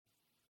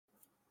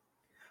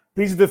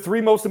These are the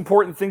three most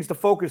important things to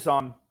focus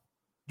on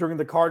during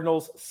the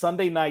Cardinals'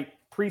 Sunday night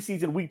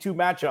preseason Week 2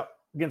 matchup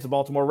against the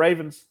Baltimore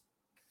Ravens.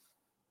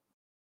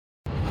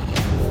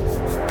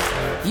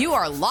 You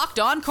are Locked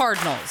On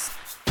Cardinals,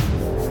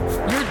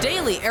 your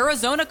daily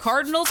Arizona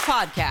Cardinals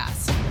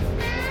podcast.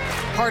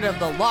 Part of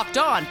the Locked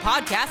On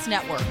Podcast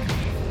Network,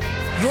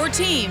 your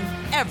team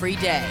every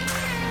day.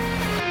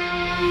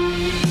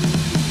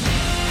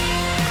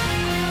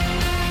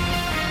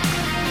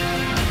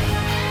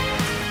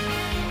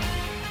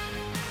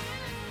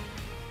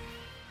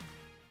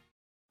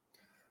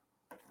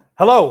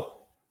 Hello,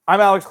 I'm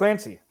Alex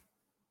Clancy.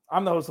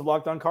 I'm the host of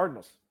Locked On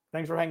Cardinals.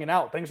 Thanks for hanging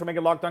out. Thanks for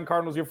making Locked On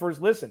Cardinals your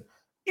first listen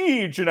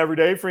each and every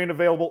day, free and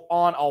available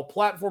on all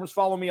platforms.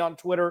 Follow me on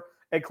Twitter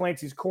at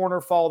Clancy's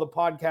Corner. Follow the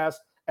podcast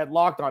at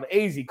Locked On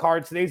AZ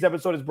Cards. Today's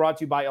episode is brought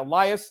to you by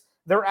Elias.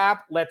 Their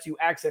app lets you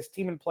access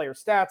team and player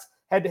stats,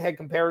 head-to-head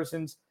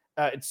comparisons,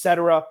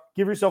 etc.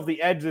 Give yourself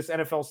the edge this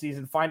NFL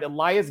season. Find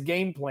Elias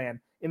Game Plan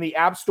in the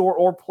App Store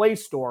or Play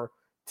Store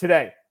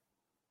today.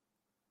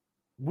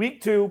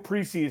 Week 2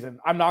 preseason.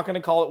 I'm not going to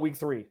call it Week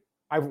 3.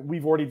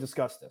 We've already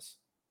discussed this.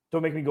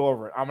 Don't make me go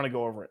over it. I'm going to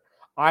go over it.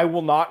 I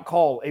will not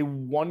call a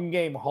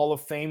one-game Hall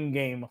of Fame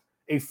game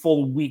a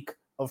full week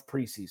of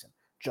preseason.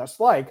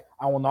 Just like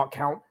I will not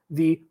count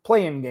the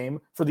play-in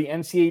game for the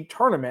NCAA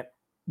tournament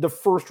the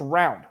first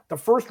round. The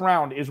first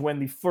round is when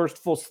the first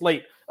full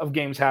slate of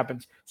games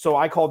happens. So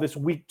I call this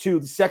Week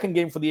 2, the second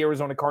game for the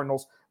Arizona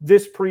Cardinals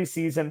this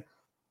preseason.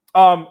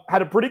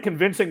 Had a pretty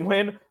convincing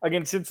win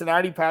against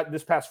Cincinnati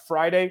this past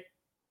Friday.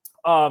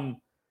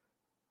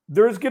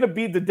 There's going to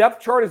be, the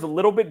depth chart is a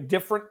little bit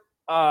different,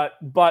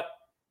 but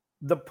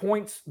the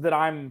points that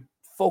I'm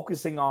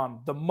focusing on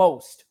the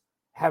most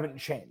haven't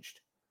changed.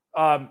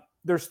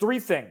 There's three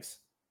things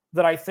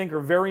that I think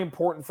are very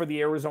important for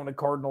the Arizona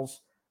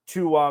Cardinals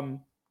to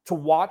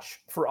watch,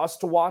 for us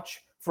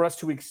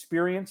to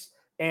experience,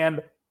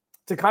 and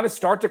to kind of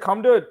start to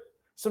come to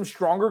some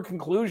stronger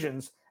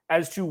conclusions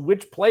as to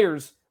which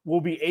players will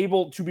be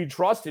able to be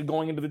trusted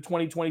going into the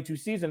 2022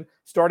 season,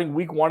 starting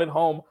Week 1 at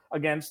home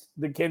against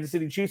the Kansas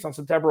City Chiefs on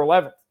September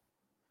 11th.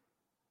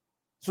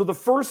 So the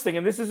first thing,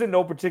 and this is in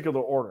no particular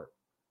order,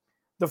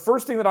 the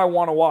first thing that I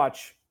want to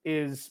watch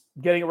is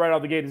getting it right out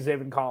of the gate is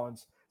Zaven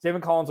Collins.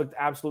 Zaven Collins looked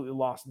absolutely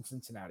lost in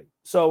Cincinnati.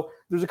 So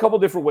there's a couple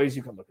different ways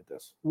you can look at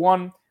this.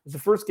 One, it was the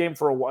first game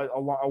for a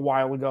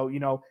while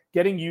ago,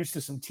 getting used to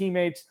some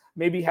teammates,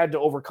 maybe had to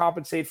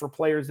overcompensate for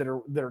players that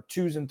are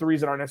 2s and 3s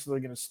that aren't necessarily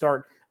going to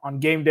start on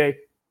game day.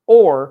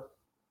 Or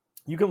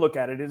you can look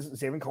at it as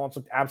Zaven Collins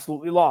looked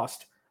absolutely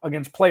lost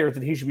against players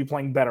that he should be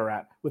playing better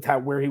at with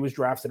where he was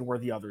drafted and where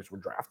the others were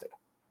drafted.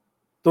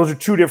 Those are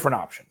two different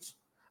options.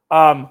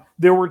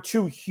 There were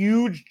two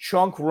huge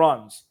chunk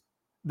runs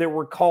that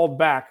were called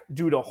back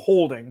due to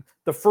holding.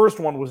 The first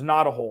one was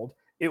not a hold.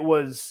 It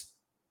was,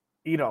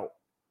 it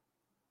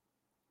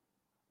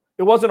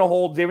wasn't a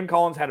hold. Zaven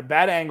Collins had a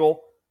bad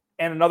angle,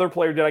 and another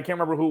player did. I can't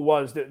remember who it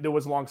was that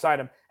was alongside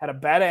him. Had a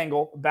bad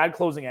angle, bad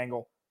closing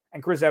angle,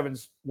 and Chris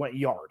Evans went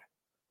yard.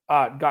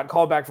 Got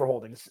called back for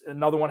holding.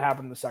 Another one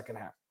happened in the second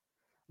half.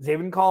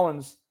 Zaven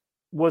Collins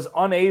was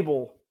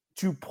unable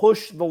to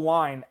push the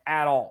line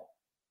at all.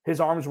 His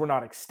arms were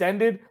not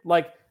extended.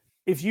 Like,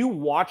 if you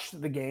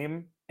watched the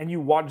game and you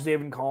watched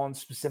Zaven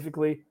Collins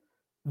specifically,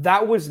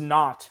 that was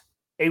not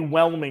a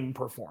whelming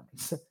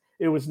performance.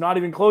 It was not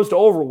even close to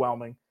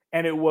overwhelming,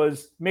 and it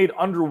was made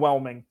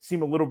underwhelming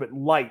seem a little bit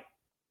light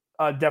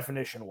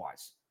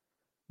definition-wise.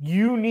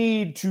 You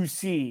need to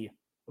see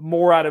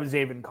more out of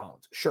Zaven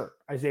Collins. Sure,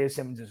 Isaiah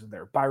Simmons isn't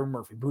there. Byron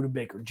Murphy, Budda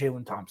Baker,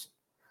 Jalen Thompson,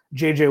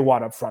 J.J.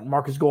 Watt up front,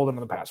 Marcus Golden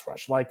on the pass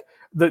rush. Like,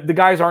 the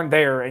guys aren't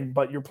there,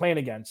 but you're playing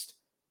against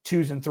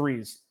 2s and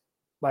 3s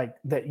like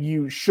that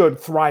you should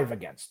thrive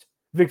against.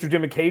 Victor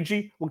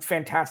Dimukeje looked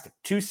fantastic.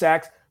 2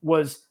 sacks,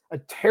 was a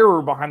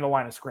terror behind the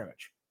line of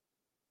scrimmage.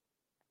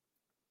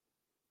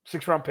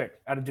 6th-round pick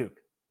out of Duke.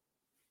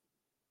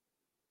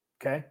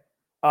 Okay.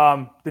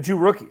 The 2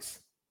 rookies,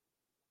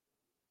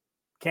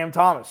 Cam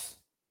Thomas,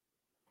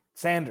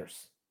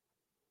 Sanders,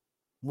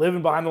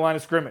 living behind the line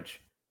of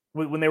scrimmage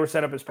when they were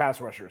set up as pass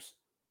rushers.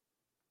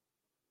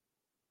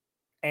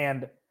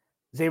 And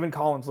Zaven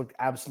Collins looked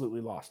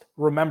absolutely lost.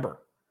 Remember,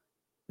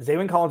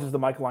 Zaven Collins is the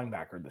Mike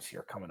linebacker this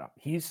year coming up.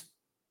 He's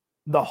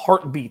the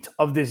heartbeat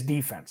of this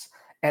defense.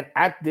 And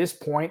at this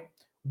point,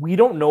 we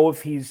don't know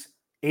if he's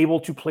able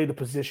to play the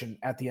position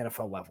at the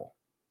NFL level.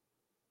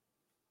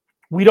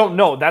 We don't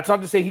know. That's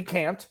not to say he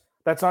can't.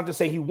 That's not to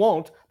say he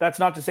won't. That's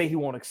not to say he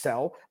won't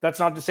excel. That's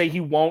not to say he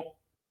won't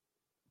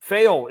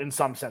fail in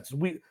some senses.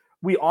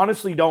 We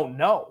honestly don't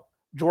know.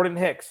 Jordan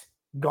Hicks,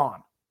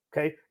 gone.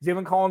 Okay.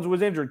 Zaven Collins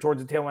was injured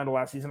towards the tail end of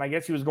last season. I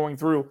guess he was going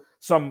through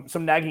some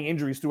nagging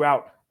injuries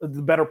throughout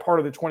the better part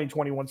of the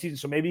 2021 season.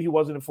 So maybe he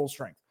wasn't in full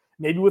strength.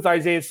 Maybe with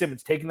Isaiah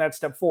Simmons taking that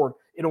step forward,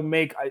 it'll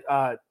make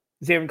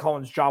Zaven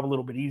Collins' job a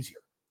little bit easier.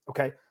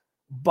 Okay.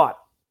 But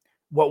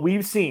what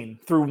we've seen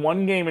through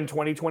one game in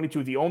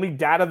 2022, the only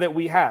data that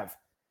we have,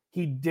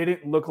 he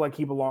didn't look like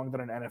he belonged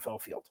on an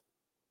NFL field.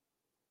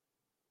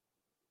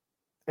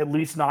 At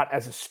least not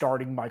as a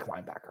starting Mike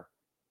linebacker.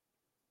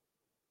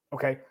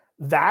 Okay.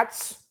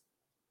 That's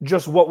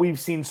just what we've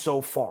seen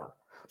so far.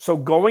 So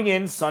going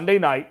in Sunday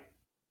night,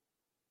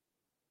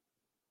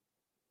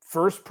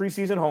 first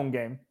preseason home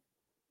game,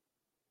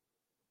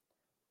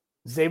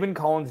 Zaven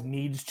Collins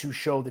needs to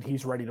show that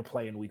he's ready to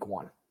play in week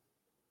 1.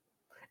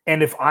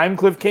 And if I'm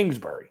Cliff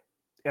Kingsbury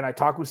and I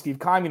talk with Steve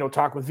Keim,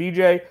 talk with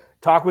VJ,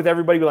 talk with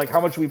everybody, be like,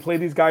 how much should we play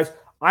these guys?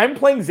 I'm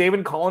playing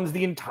Zaven Collins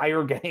the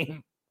entire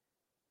game.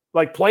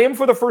 Like, play him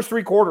for the first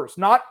 3 quarters,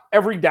 not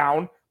every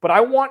down, but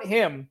I want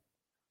him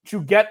to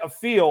get a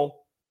feel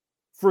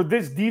for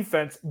this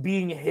defense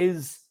being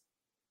his.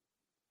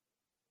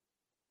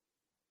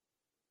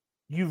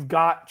 You've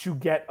got to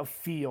get a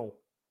feel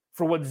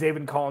for what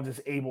Zaven Collins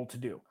is able to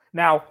do.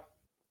 Now,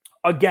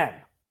 again,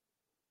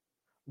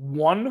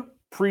 1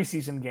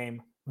 preseason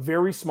game,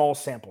 very small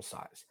sample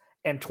size.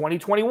 And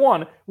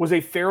 2021 was a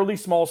fairly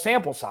small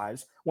sample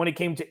size when it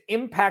came to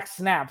impact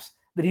snaps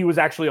that he was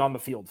actually on the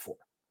field for.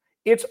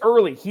 It's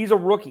early. He's a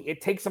rookie.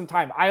 It takes some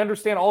time. I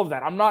understand all of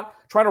that. I'm not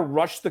trying to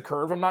rush the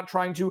curve. I'm not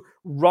trying to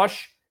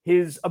rush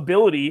his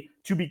ability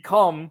to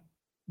become,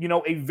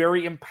 a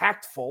very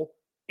impactful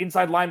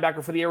inside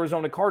linebacker for the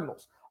Arizona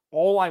Cardinals.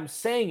 All I'm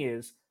saying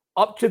is,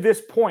 up to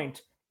this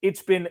point,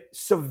 it's been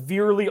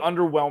severely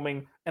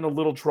underwhelming and a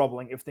little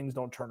troubling if things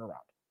don't turn around.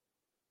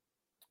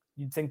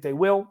 You think they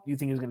will? You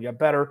think he's going to get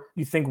better?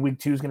 You think week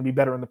 2 is going to be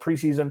better in the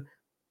preseason?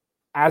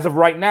 As of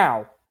right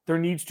now, there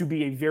needs to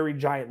be a very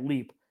giant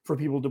leap for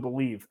people to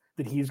believe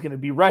that he's going to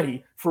be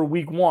ready for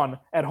week 1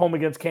 at home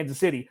against Kansas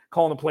City,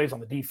 calling the plays on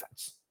the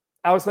defense.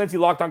 Alex Clancy,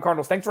 Locked On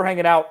Cardinals. Thanks for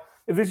hanging out.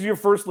 If this is your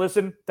first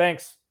listen,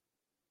 thanks.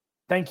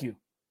 Thank you.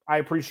 I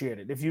appreciate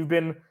it. If you've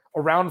been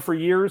around for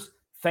years,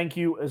 thank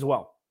you as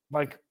well.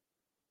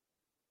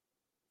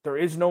 There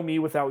is no me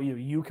without you.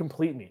 You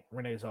complete me,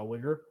 Renee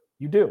Zellweger.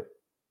 You do.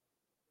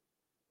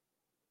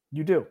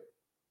 You do.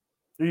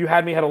 You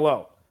had me at a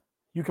low.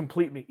 You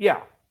complete me.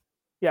 Yeah,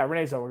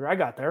 Renee Zellweger. I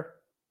got there.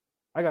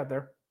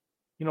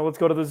 Let's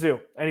go to the zoo.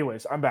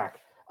 Anyways, I'm back.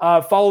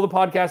 Follow the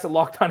podcast at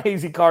Locked On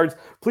AZ Cards.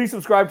 Please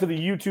subscribe to the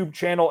YouTube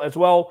channel as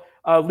well.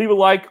 Leave a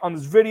like on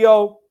this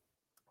video.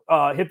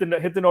 Hit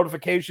the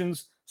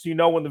notifications so you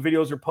know when the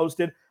videos are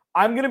posted.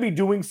 I'm going to be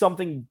doing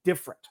something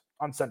different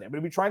on Sunday. I'm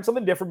going to be trying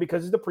something different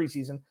because it's the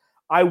preseason.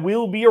 I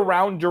will be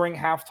around during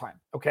halftime,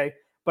 okay?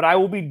 But I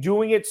will be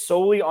doing it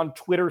solely on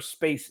Twitter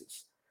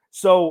Spaces.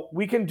 So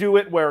we can do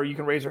it where you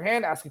can raise your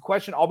hand, ask a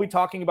question. I'll be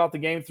talking about the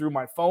game through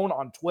my phone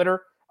on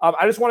Twitter.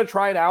 I just want to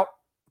try it out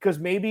because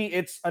maybe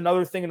it's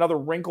another thing, another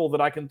wrinkle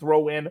that I can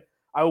throw in.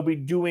 I will be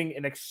doing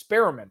an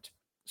experiment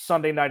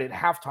Sunday night at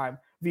halftime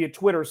via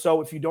Twitter.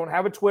 So if you don't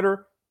have a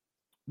Twitter,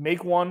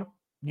 make one.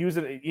 Use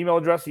an email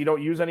address that you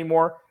don't use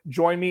anymore.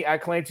 Join me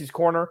at Clancy's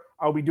Corner.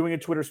 I'll be doing a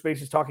Twitter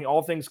Spaces talking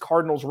all things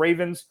Cardinals,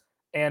 Ravens.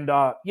 And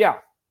I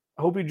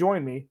hope you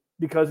join me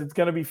because it's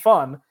going to be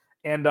fun.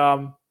 And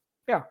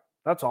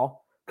that's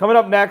all. Coming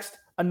up next,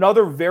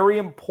 another very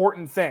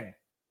important thing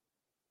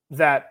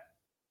that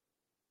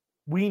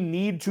we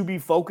need to be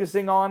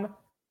focusing on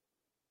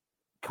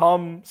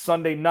come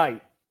Sunday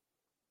night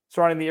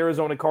surrounding the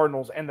Arizona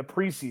Cardinals and the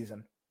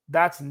preseason.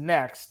 That's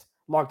next.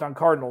 Locked On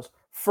Cardinals.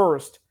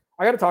 First,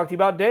 I got to talk to you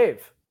about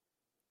Dave.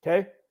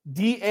 Okay?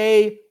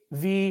 DAVE.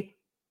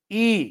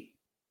 If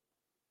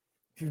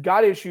you've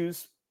got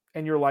issues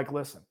and you're like,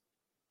 listen,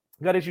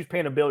 you got issues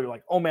paying a bill, you're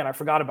like, oh man, I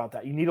forgot about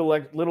that. You need a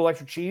little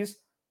extra cheese,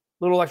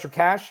 little extra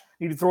cash,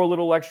 you need to throw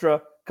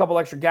a couple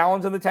extra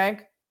gallons in the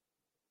tank.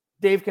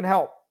 Dave can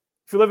help.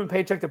 If you're living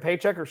paycheck to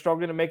paycheck or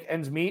struggling to make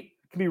ends meet,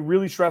 it can be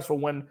really stressful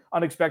when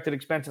unexpected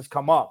expenses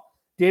come up.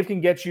 Dave can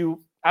get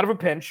you out of a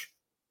pinch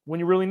when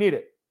you really need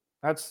it.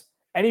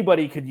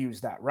 Anybody could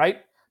use that,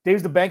 right?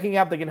 Dave's the banking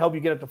app that can help you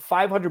get up to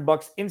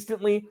 $500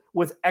 instantly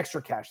with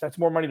extra cash. That's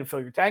more money to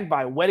fill your tank,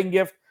 buy a wedding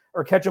gift,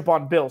 or catch up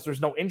on bills.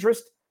 There's no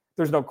interest.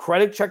 There's no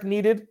credit check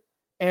needed.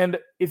 And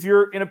if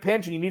you're in a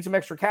pinch and you need some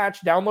extra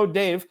cash, download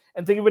Dave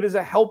and think of it as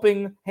a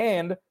helping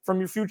hand from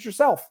your future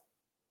self.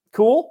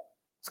 Cool?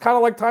 It's kind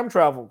of like time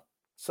travel.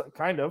 So,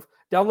 kind of.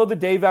 Download the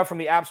Dave app from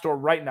the App Store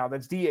right now.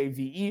 That's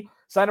DAVE.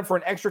 Sign up for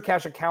an extra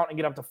cash account and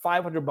get up to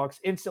 $500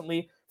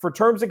 instantly. For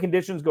terms and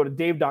conditions, go to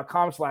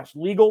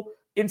dave.com/legal.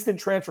 Instant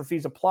transfer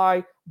fees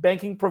apply.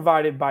 Banking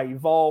provided by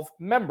Evolve.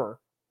 Member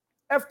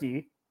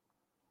FDIC.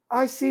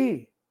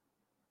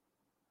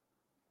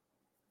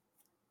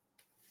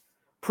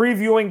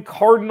 Previewing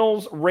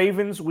Cardinals,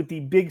 Ravens with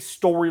the big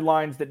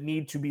storylines that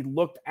need to be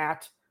looked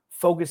at,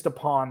 focused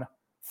upon,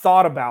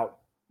 thought about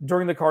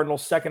during the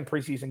Cardinals' second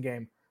preseason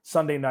game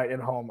Sunday night at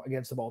home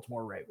against the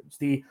Baltimore Ravens.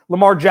 The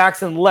Lamar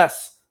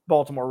Jackson-less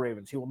Baltimore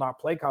Ravens. He will not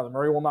play. Kyler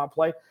Murray will not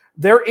play.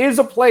 There is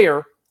a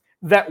player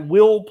that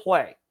will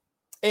play.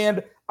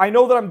 And I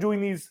know that I'm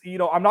doing these,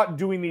 I'm not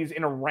doing these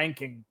in a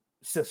ranking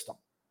system.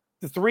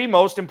 The 3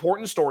 most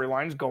important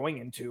storylines going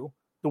into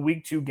the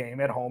week 2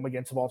 game at home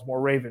against the Baltimore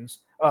Ravens,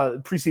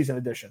 preseason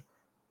edition.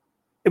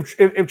 If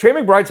Trey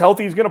McBride's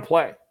healthy, he's going to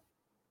play.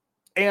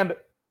 And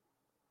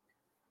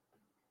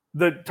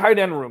the tight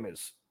end room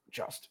is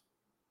just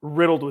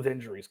riddled with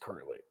injuries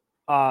currently.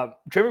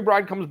 Trey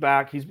McBride comes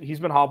back. He's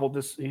been hobbled.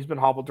 He's been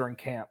hobbled during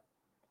camp.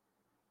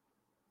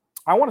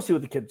 I want to see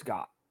what the kid's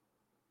got.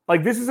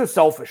 Like, this is a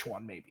selfish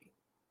one, maybe.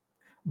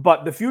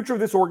 But the future of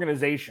this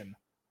organization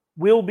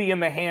will be in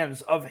the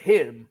hands of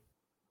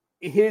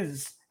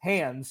his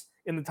hands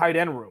in the tight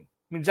end room.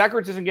 I mean, Zach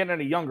Ertz isn't getting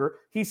any younger.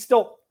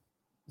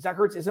 Zach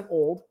Ertz isn't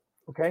old,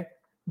 okay?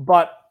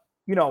 But,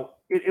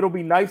 it'll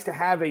be nice to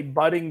have a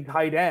budding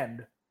tight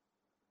end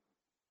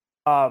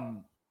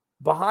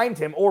behind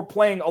him or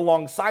playing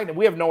alongside him.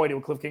 We have no idea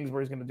what Cliff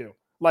Kingsbury is going to do.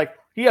 Like,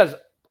 he has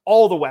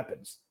all the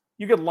weapons.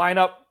 You could line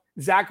up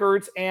Zach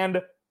Ertz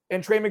and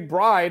Trey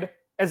McBride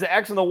as the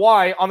X and the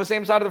Y on the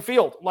same side of the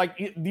field.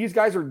 Like, these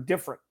guys are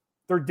different.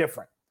 They're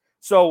different.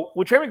 So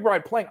with Trey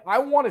McBride playing, I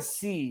want to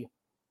see,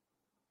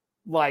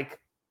 like,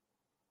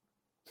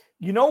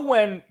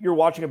 when you're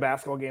watching a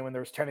basketball game and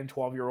there's 10 and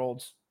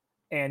 12-year-olds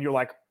and you're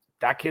like,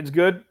 that kid's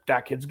good,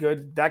 that kid's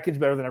good, that kid's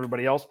better than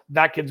everybody else,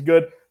 that kid's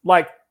good.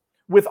 Like,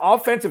 with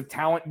offensive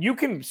talent, you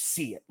can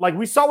see it. Like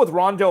we saw with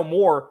Rondale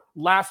Moore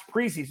last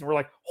preseason. We're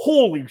like,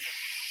 holy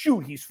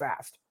shoot, he's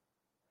fast.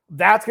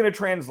 That's going to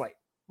translate.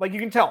 Like, you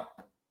can tell.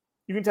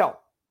 You can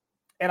tell.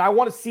 And I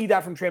want to see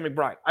that from Trey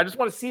McBride. I just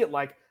want to see it.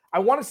 Like, I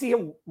want to see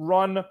him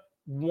run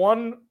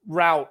one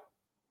route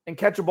and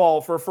catch a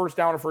ball for a first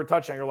down or for a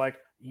touchdown. You're like,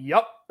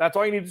 yep, that's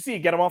all you need to see.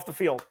 Get him off the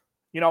field.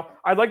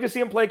 I'd like to see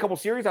him play a couple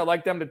series. I'd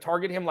like them to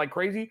target him like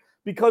crazy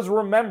because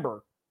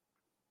remember,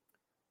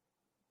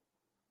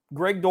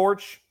 Greg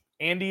Dortch,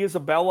 Andy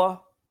Isabella,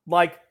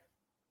 like,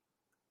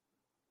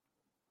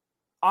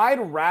 I'd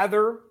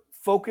rather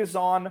focus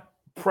on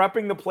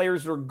prepping the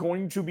players that are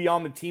going to be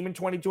on the team in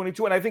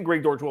 2022, and I think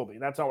Greg Dortch will be.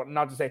 That's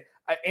not to say.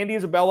 Andy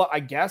Isabella, I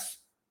guess,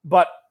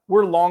 but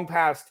we're long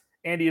past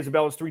Andy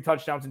Isabella's 3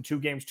 touchdowns in 2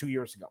 games 2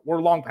 years ago.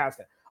 We're long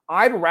past it.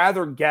 I'd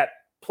rather get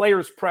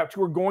players prepped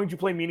who are going to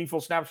play meaningful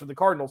snaps for the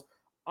Cardinals.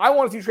 I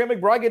want to see Trey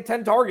McBride get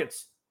 10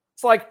 targets.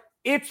 It's like,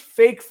 it's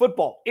fake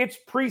football. It's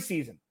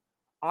preseason.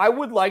 I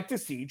would like to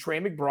see Trey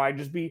McBride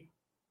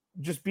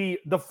just be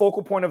the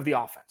focal point of the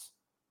offense.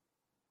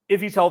 If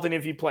he's healthy and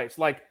if he plays.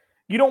 Like,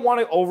 you don't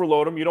want to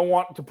overload him. You don't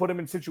want to put him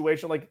in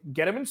situation. Like,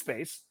 get him in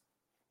space.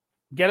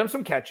 Get him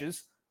some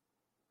catches.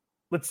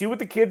 Let's see what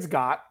the kid's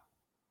got.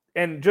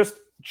 And just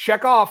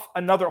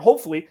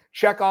hopefully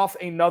check off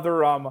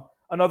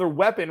another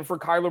weapon for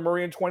Kyler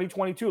Murray in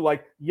 2022.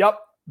 Like, yep,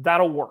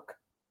 that'll work.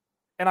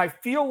 And I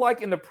feel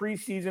like in the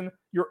preseason,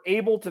 you're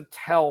able to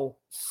tell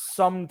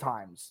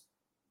sometimes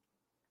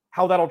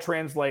how that'll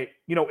translate,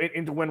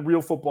 into when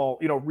real football,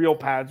 real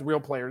pads, real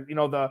players,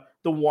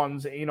 the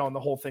ones, and the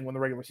whole thing when the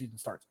regular season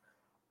starts.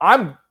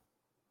 I'm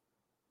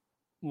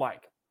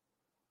like,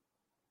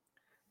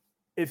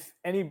 if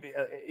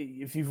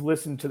you've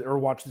listened to or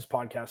watched this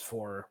podcast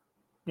for,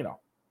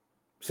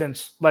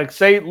 since let's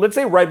say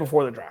right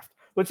before the draft.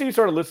 Let's say you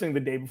started listening the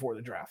day before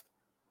the draft.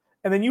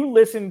 And then you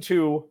listen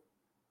to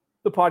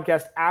the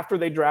podcast after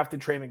they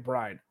drafted Trey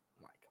McBride.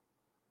 Like,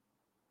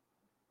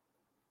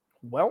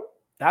 well,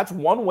 that's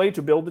one way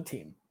to build a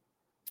team.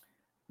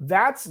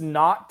 That's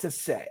not to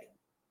say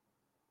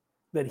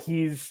that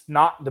he's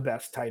not the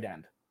best tight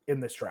end in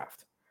this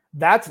draft.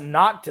 That's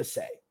not to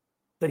say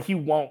that he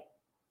won't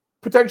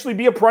potentially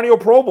be a perennial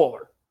Pro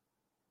Bowler.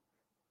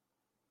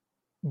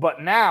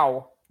 But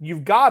now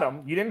you've got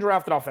him. You didn't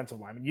draft an offensive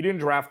lineman. You didn't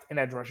draft an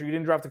edge rusher. You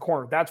didn't draft a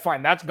corner. That's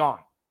fine. That's gone.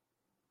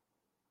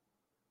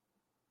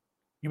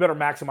 You better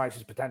maximize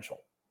his potential.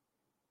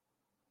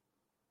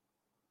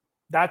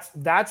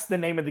 That's the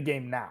name of the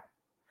game now.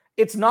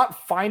 It's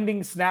not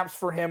finding snaps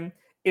for him.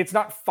 It's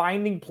not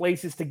finding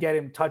places to get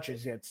him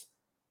touches. It's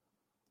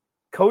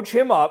coach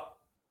him up,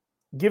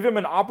 give him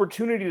an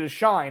opportunity to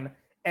shine,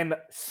 and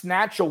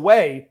snatch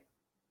away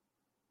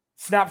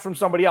snaps from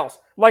somebody else.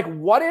 Like,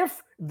 what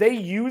if they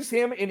use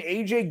him in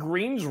AJ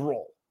Green's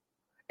role?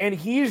 And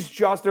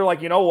they're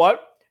like, you know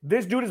what?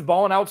 This dude is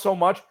balling out so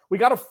much. We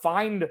got to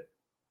find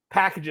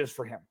packages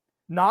for him.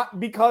 Not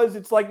because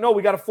it's like, no,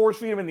 we got to force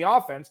feed him in the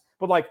offense,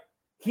 but like,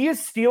 he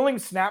is stealing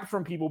snaps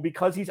from people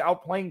because he's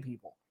outplaying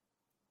people.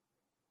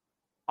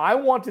 I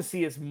want to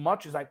see as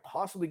much as I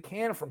possibly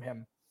can from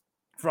him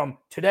from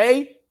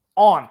today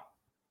on.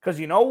 Because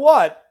you know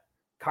what?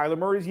 Kyler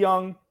Murray's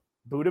young.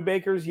 Budda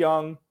Baker's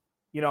young.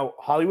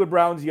 Hollywood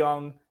Brown's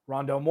young.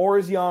 Rondale Moore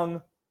is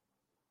young.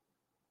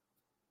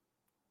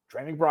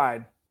 Trey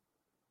McBride.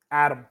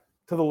 Add him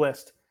to the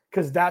list.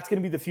 Because that's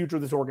going to be the future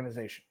of this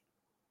organization.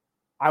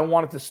 I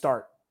want it to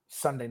start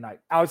Sunday night.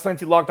 Alex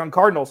Clancy, Locked on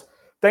Cardinals.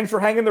 Thanks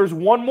for hanging. There's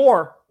one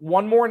more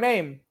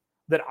name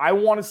that I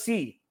want to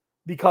see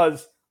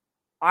because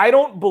I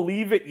don't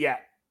believe it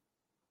yet.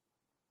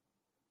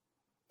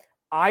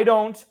 I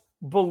don't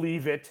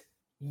believe it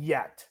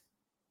yet.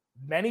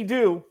 Many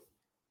do.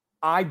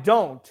 I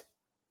don't.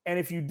 And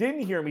if you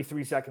didn't hear me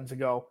 3 seconds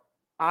ago,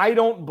 I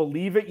don't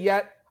believe it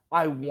yet.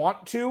 I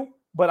want to,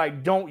 but I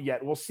don't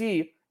yet. We'll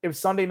see if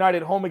Sunday night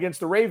at home against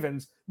the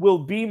Ravens will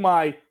be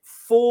my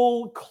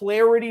full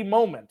clarity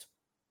moment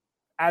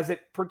as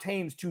it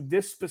pertains to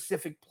this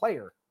specific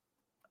player.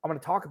 I'm going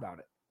to talk about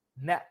it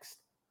next.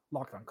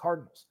 Locked on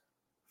Cardinals.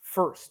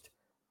 First,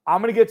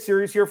 I'm going to get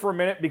serious here for a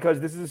minute because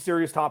this is a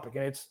serious topic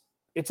and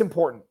it's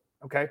important,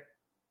 okay? It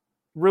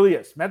really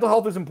is. Mental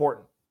health is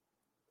important.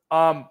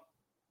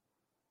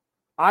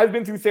 I've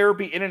been through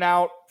therapy in and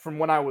out from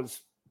when I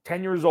was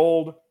 10 years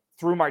old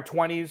through my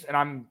 20s, and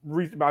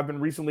I've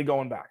been recently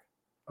going back.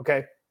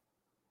 Okay.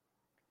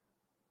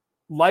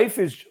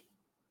 Life's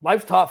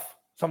tough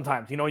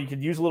sometimes. You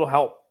could use a little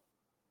help.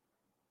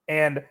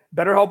 And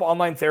BetterHelp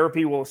Online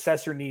Therapy will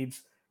assess your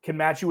needs, can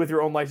match you with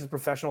your own licensed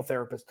professional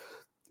therapist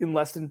in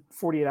less than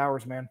 48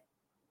 hours, man.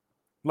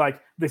 Like,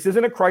 this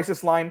isn't a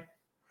crisis line.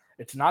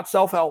 It's not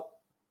self-help.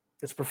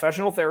 It's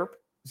professional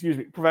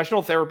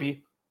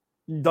therapy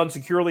done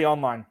securely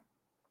online,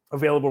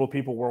 available to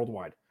people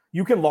worldwide.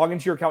 You can log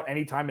into your account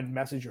anytime and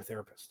message your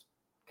therapist.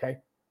 Okay.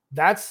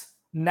 That's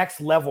next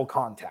level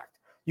contact.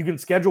 You can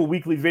schedule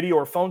weekly video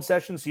or phone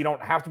sessions so you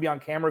don't have to be on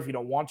camera if you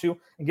don't want to.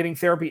 And getting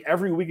therapy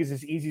every week is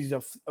as easy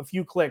as a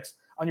few clicks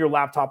on your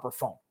laptop or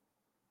phone.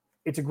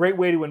 It's a great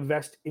way to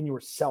invest in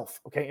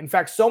yourself. Okay. In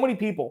fact, so many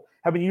people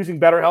have been using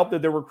BetterHelp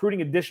that they're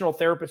recruiting additional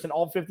therapists in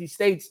all 50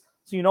 states.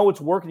 So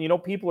it's working.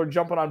 People are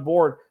jumping on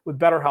board with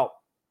BetterHelp.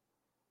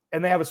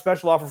 And they have a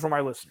special offer for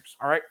my listeners.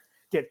 All right.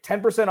 Get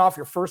 10% off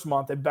your first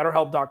month at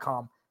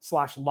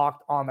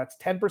BetterHelp.com/LockedOn. That's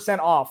 10%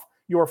 off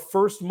your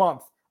first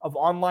month of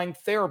online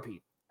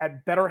therapy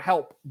at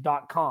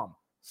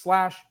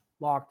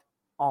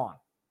BetterHelp.com/LockedOn.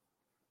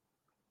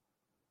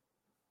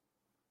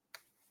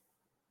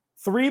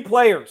 3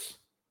 players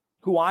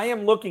who I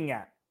am looking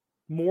at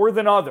more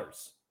than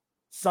others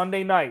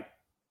Sunday night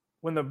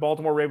when the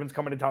Baltimore Ravens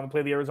come into town to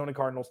play the Arizona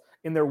Cardinals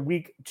in their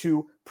Week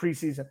 2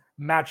 preseason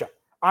matchup.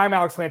 I'm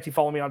Alex Clancy.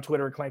 Follow me on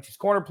Twitter at Clancy's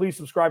Corner. Please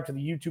subscribe to the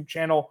YouTube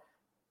channel.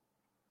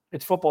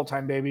 It's football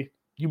time, baby.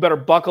 You better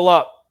buckle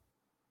up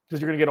because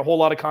you're going to get a whole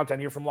lot of content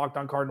here from Locked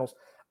On Cardinals.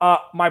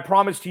 My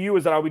promise to you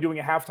is that I'll be doing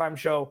a halftime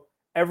show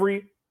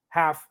every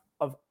half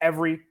of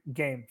every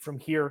game from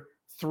here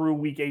through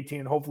Week 18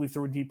 and hopefully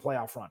through a deep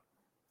playoff run.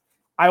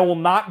 I will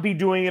not be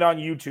doing it on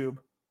YouTube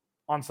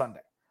on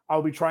Sunday.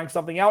 I'll be trying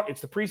something out.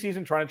 It's the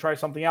preseason, trying to try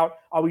something out.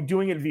 I'll be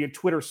doing it via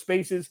Twitter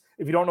Spaces.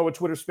 If you don't know what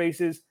Twitter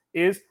Spaces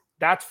is,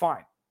 that's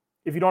fine.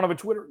 If you don't have a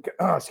Twitter,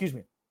 if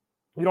you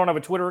don't have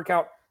a Twitter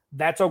account,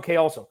 that's okay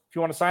also. If you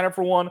want to sign up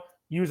for one,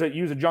 use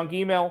a junk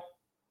email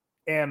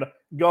and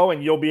go,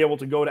 and you'll be able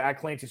to go to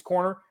 @Clancy's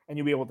Corner, and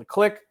you'll be able to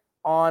click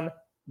on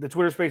the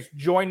Twitter space,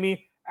 join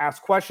me,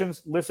 ask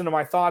questions, listen to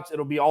my thoughts.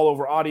 It'll be all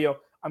over audio.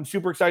 I'm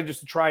super excited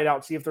just to try it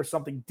out, see if there's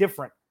something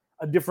different,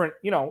 a different,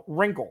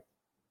 wrinkle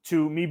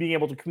to me being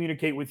able to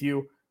communicate with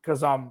you,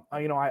 because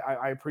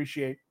I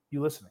appreciate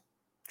you listening.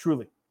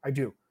 Truly, I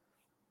do.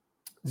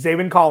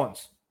 Zaven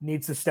Collins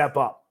needs to step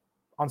up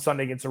on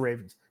Sunday against the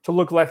Ravens, to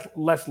look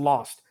less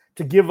lost,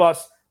 to give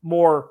us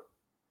more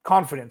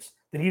confidence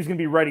that he's going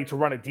to be ready to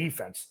run a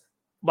defense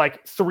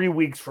like 3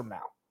 weeks from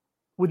now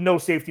with no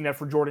safety net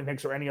for Jordan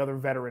Hicks or any other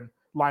veteran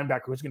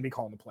linebacker who's going to be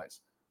calling the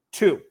plays.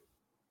 2,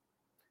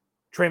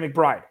 Trey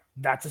McBride.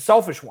 That's a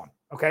selfish one,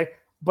 okay?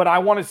 But I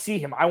want to see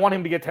him. I want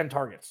him to get 10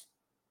 targets.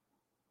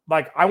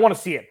 Like, I want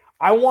to see it.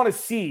 I want to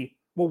see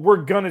what we're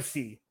going to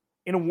see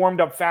in a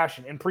warmed-up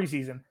fashion in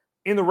preseason,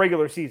 in the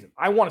regular season.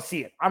 I want to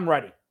see it. I'm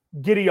ready.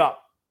 Giddy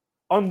up.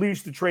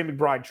 Unleash the Trey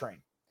McBride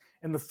train.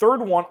 And the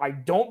third one, I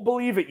don't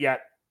believe it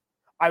yet.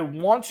 I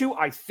want to,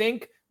 I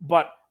think,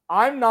 but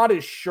I'm not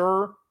as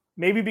sure,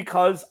 maybe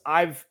because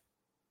I've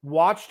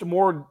watched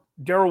more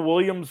Darrell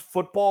Williams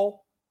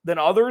football than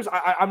others.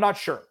 I'm not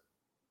sure.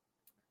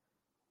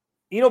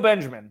 Eno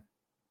Benjamin,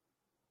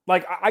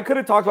 like, I could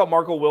have talked about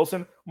Marco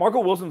Wilson. Marco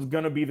Wilson's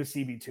going to be the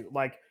CB2.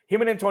 Like,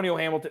 him and Antonio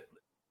Hamilton,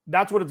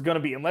 that's what it's going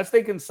to be. Unless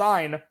they can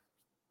sign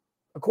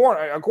a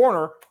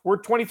corner, we're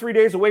 23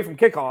 days away from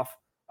kickoff.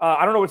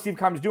 I don't know what Steve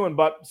Keim's doing,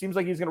 but seems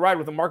like he's going to ride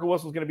with him. Marco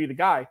Wilson's going to be the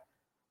guy.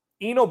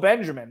 Eno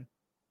Benjamin,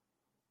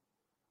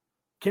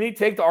 can he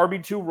take the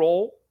RB2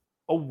 role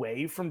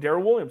away from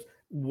Darrell Williams?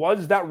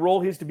 Was that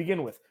role his to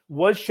begin with?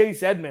 Was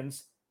Chase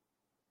Edmonds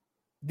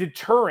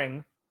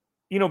deterring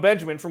Eno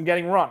Benjamin from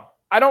getting run?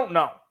 I don't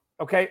know.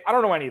 Okay, I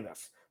don't know any of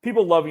this.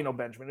 People love Eno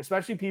Benjamin,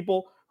 especially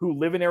people who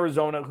live in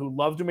Arizona, who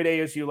loved him at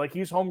ASU. Like,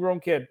 he's a homegrown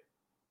kid.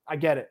 I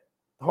get it.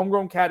 The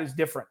homegrown cat is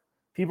different.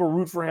 People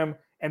root for him,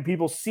 and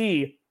people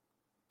see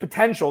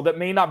potential that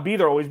may not be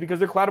there always because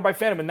they're clouded by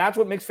fandom, and that's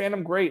what makes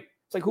fandom great.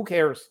 It's like, who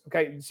cares?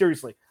 Okay,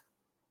 seriously.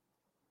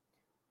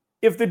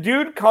 If the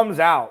dude comes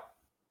out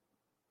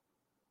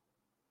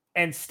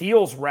and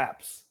steals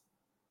reps,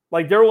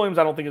 like Darrell Williams,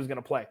 I don't think is going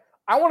to play.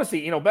 I want to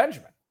see Eno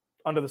Benjamin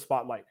under the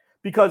spotlight,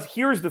 because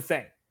here's the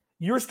thing.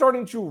 You're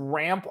starting to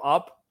ramp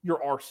up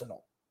your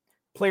arsenal.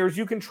 Players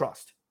you can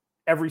trust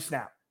every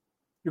snap.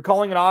 You're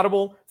calling an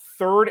audible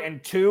 3rd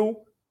and 2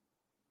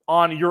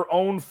 on your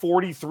own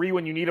 43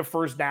 when you need a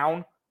first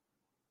down.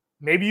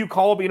 Maybe you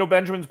call up Eno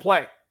Benjamin's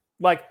play.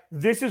 Like,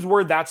 this is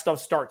where that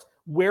stuff starts,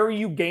 where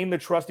you gain the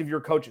trust of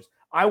your coaches.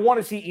 I want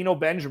to see Eno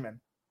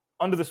Benjamin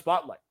under the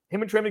spotlight.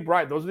 Him and Trey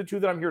McBride, those are the two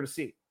that I'm here to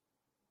see.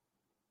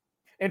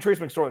 And Trace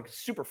McSorley,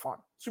 super fun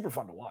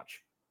to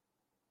watch.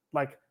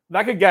 Like,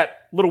 that could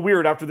get a little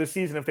weird after this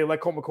season if they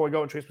let Colt McCoy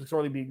go and Trace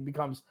McSorley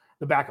becomes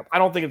the backup. I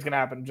don't think it's going to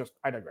happen.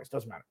 I digress.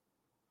 Doesn't matter.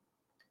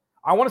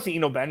 I want to see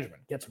Eno Benjamin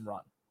get some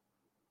run.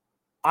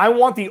 I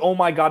want the oh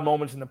my God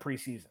moments in the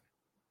preseason.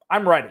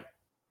 I'm ready.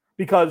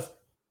 Because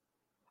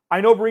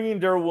I know bringing in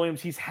Darrell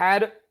Williams, he's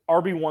had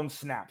RB1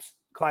 snaps.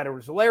 Clyde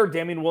Edwards-Helaire,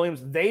 Damian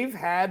Williams, they've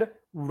had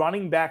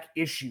running back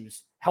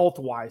issues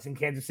health-wise in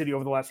Kansas City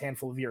over the last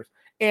handful of years.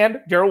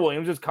 And Darrell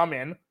Williams has come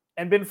in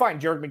and been fine.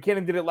 Jerick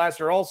McKinnon did it last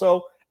year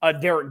also.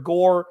 Derek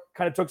Gore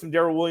kind of took some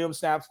Darrell Williams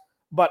snaps.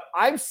 But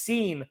I've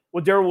seen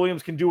what Darrell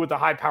Williams can do with a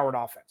high-powered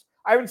offense.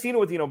 I haven't seen it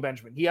with Eno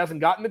Benjamin. He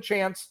hasn't gotten the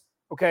chance,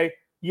 okay?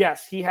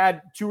 Yes, he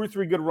had 2 or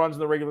 3 good runs in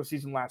the regular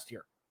season last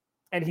year,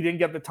 and he didn't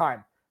get the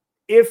time.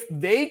 If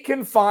they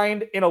can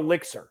find an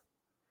elixir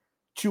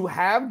to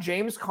have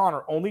James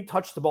Conner only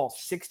touch the ball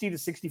 60 to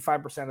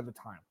 65% of the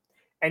time,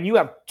 and you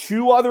have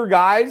 2 other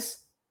guys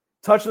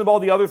touching the ball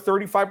the other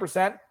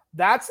 35%,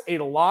 that's a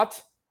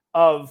lot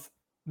of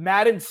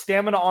Madden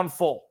stamina on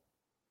full.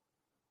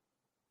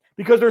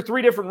 Because there are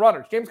 3 different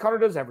runners. James Conner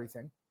does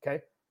everything,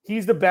 okay?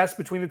 He's the best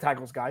between the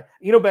tackles guy.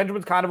 Eno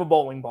Benjamin's kind of a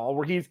bowling ball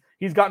where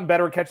he's gotten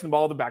better at catching the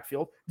ball in the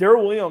backfield.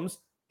 Darrell Williams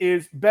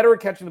is better at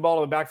catching the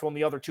ball in the backfield than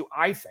the other 2,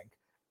 I think.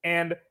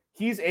 And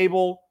he's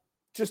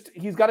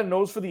got a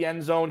nose for the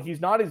end zone.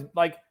 He's not as,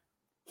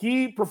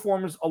 he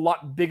performs a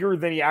lot bigger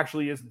than he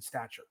actually is in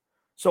stature.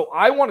 So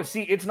I want to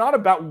see, it's not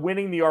about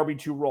winning the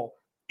RB2 role.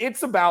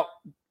 It's about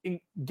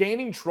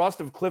gaining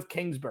trust of Cliff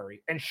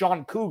Kingsbury and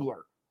Sean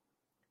Kugler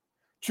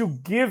to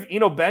give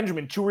Eno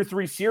Benjamin 2 or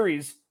 3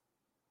 series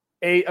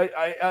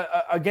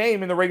a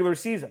game in the regular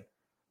season.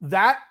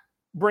 That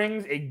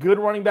brings a good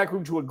running back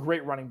room to a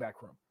great running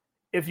back room.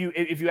 If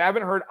you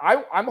haven't heard,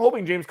 I'm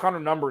hoping James Conner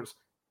numbers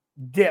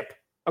dip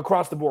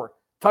across the board.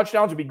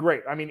 Touchdowns would be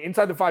great. I mean,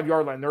 inside the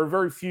 5-yard line, there are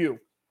very few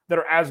that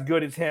are as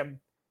good as him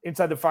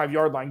inside the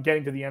 5-yard line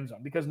getting to the end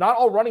zone, because not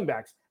all running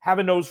backs have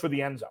a nose for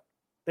the end zone.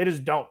 They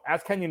just don't.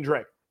 Ask Kenyon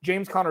Drake.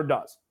 James Conner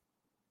does.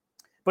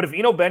 But if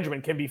Eno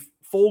Benjamin can be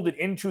folded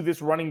into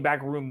this running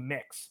back room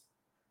mix,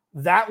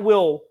 that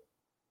will,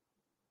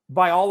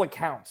 by all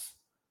accounts,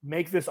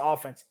 make this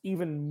offense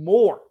even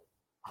more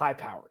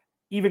high-powered,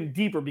 even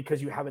deeper,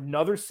 because you have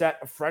another set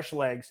of fresh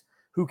legs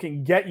who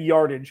can get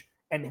yardage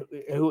and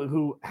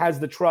who has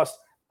the trust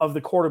of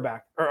the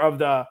quarterback or of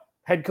the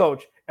head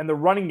coach and the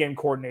running game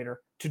coordinator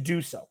to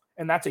do so.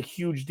 And that's a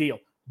huge deal.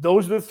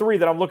 Those are the 3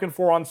 that I'm looking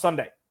for on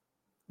Sunday.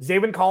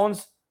 Zaven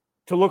Collins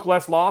to look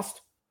less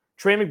lost,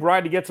 Trey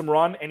McBride to get some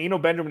run, and Eno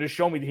Benjamin to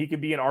show me that he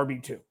could be an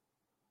RB2.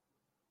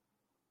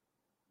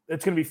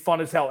 It's going to be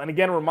fun as hell. And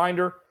again, a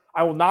reminder,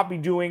 I will not be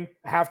doing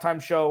a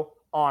halftime show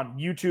on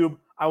YouTube.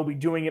 I will be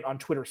doing it on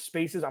Twitter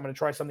Spaces. I'm going to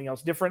try something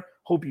else different.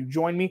 Hope you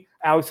join me.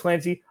 Alex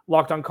Clancy,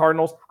 Locked On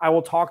Cardinals. I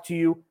will talk to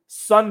you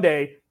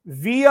Sunday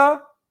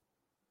via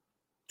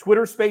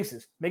Twitter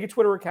Spaces. Make a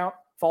Twitter account.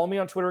 Follow me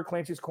on Twitter at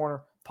Clancy's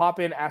Corner. Pop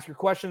in, ask your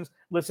questions,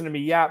 listen to me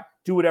yap,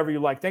 do whatever you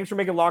like. Thanks for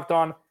making Locked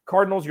On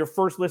Cardinals your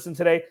first listen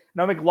today.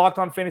 Now make Locked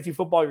On Fantasy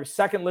Football your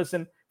second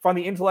listen. Find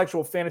the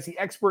intellectual fantasy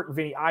expert,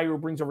 Vinny Iyer, who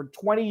brings over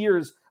 20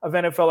 years of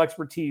NFL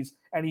expertise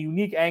and a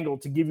unique angle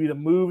to give you the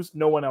moves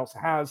no one else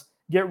has.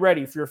 Get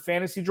ready for your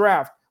fantasy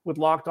draft with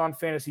Locked On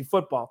Fantasy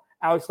Football.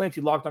 Alex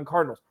Clancy, Locked On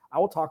Cardinals. I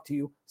will talk to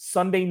you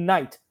Sunday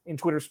night in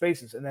Twitter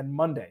Spaces and then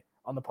Monday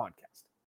on the podcast.